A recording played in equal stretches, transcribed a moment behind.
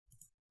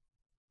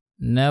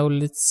Now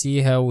let's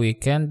see how we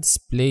can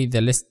display the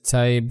list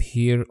type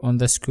here on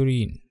the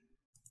screen.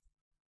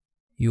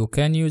 You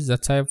can use the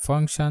type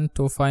function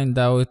to find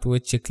out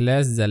which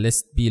class the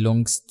list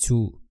belongs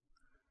to.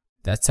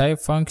 The type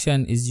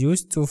function is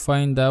used to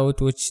find out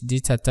which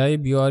data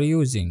type you are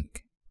using.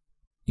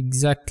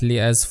 Exactly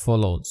as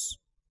follows.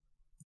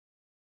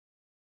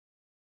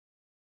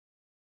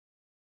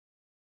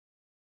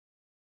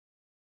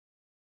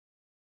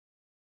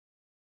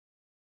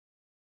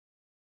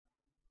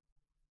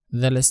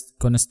 The list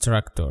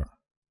constructor.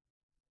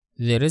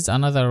 There is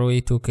another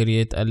way to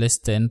create a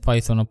list in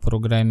Python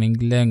programming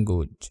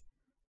language.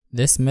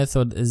 This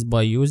method is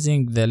by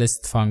using the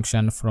list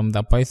function from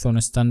the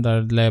Python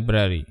standard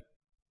library.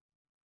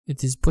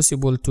 It is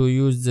possible to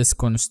use this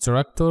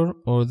constructor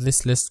or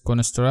this list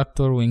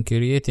constructor when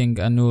creating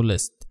a new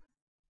list,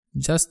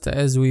 just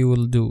as we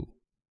will do.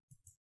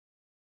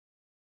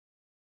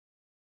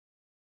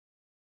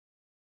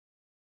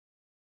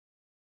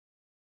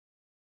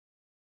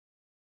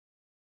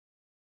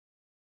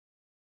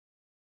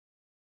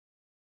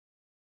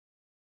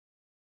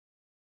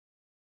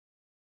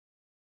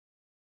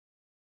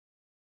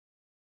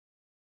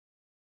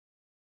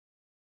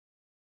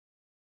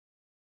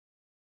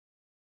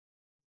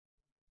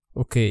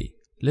 Okay,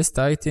 list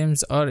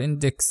items are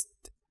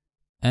indexed,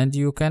 and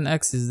you can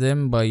access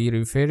them by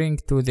referring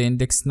to the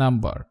index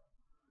number.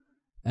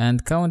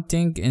 And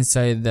counting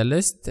inside the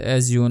list,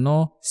 as you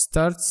know,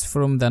 starts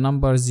from the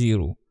number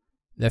 0.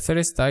 The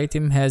first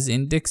item has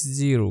index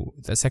 0,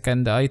 the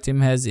second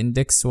item has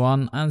index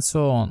 1, and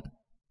so on.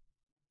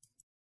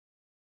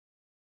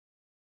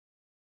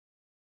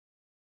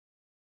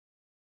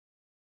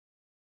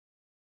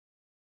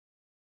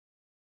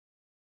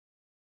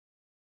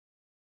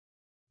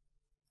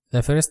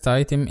 The first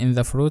item in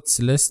the fruits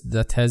list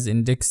that has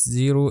index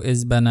 0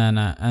 is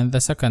banana, and the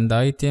second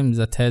item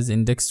that has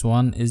index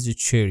 1 is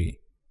cherry.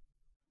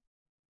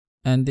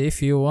 And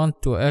if you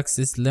want to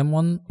access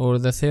lemon or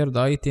the third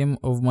item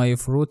of my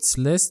fruits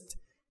list,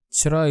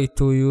 try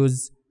to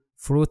use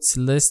fruits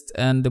list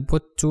and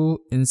put 2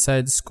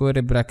 inside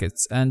square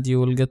brackets and you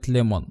will get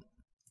lemon.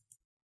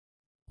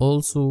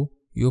 Also,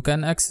 you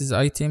can access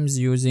items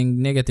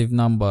using negative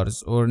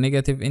numbers or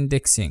negative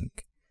indexing.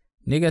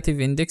 Negative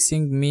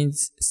indexing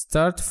means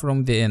start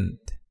from the end.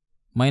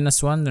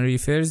 -1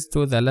 refers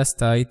to the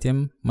last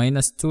item,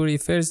 -2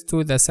 refers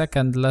to the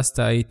second last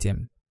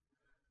item.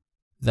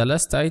 The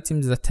last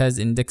item that has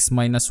index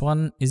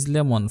 -1 is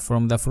lemon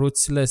from the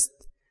fruits list,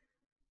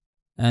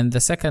 and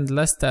the second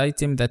last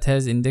item that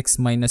has index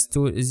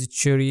 -2 is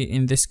cherry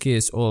in this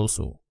case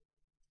also.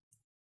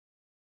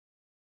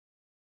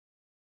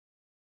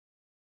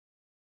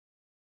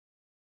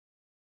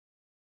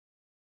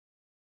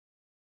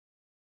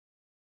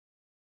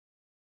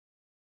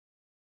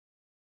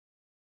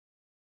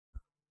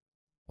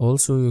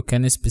 Also, you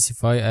can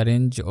specify a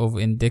range of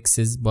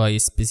indexes by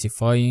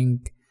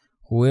specifying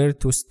where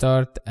to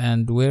start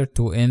and where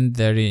to end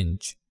the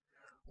range.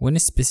 When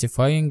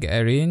specifying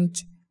a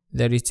range,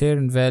 the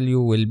return value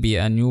will be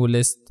a new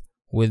list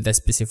with the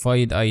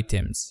specified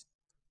items.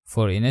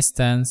 For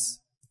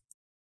instance,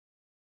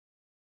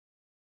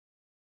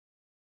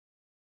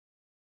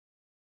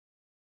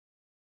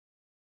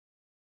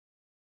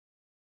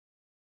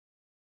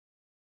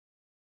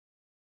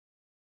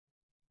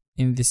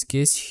 in this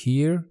case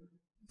here,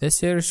 the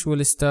search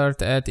will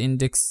start at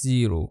index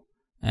 0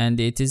 and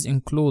it is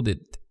included,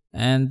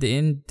 and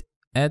end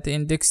at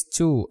index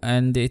 2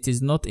 and it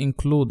is not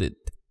included.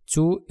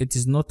 2 it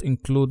is not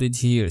included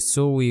here,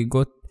 so we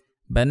got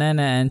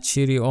banana and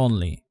cherry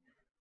only.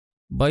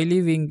 By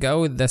leaving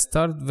out the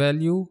start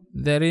value,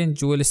 the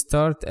range will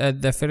start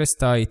at the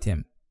first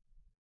item.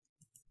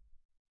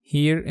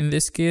 Here in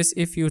this case,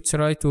 if you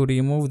try to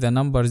remove the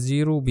number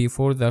 0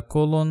 before the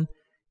colon,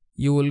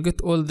 you will get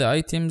all the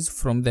items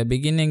from the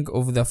beginning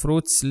of the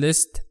fruits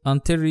list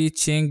until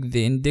reaching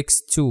the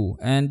index 2,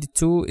 and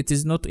 2 it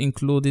is not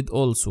included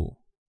also.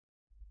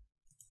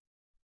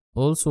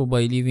 Also,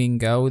 by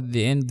leaving out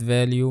the end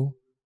value,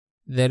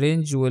 the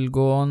range will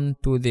go on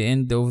to the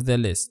end of the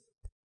list.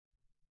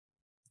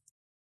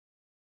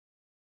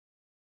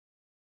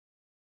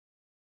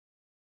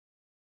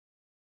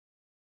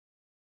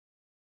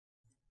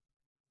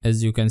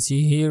 As you can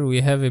see here,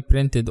 we have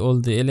printed all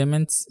the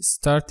elements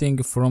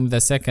starting from the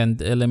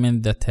second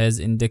element that has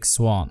index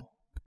 1.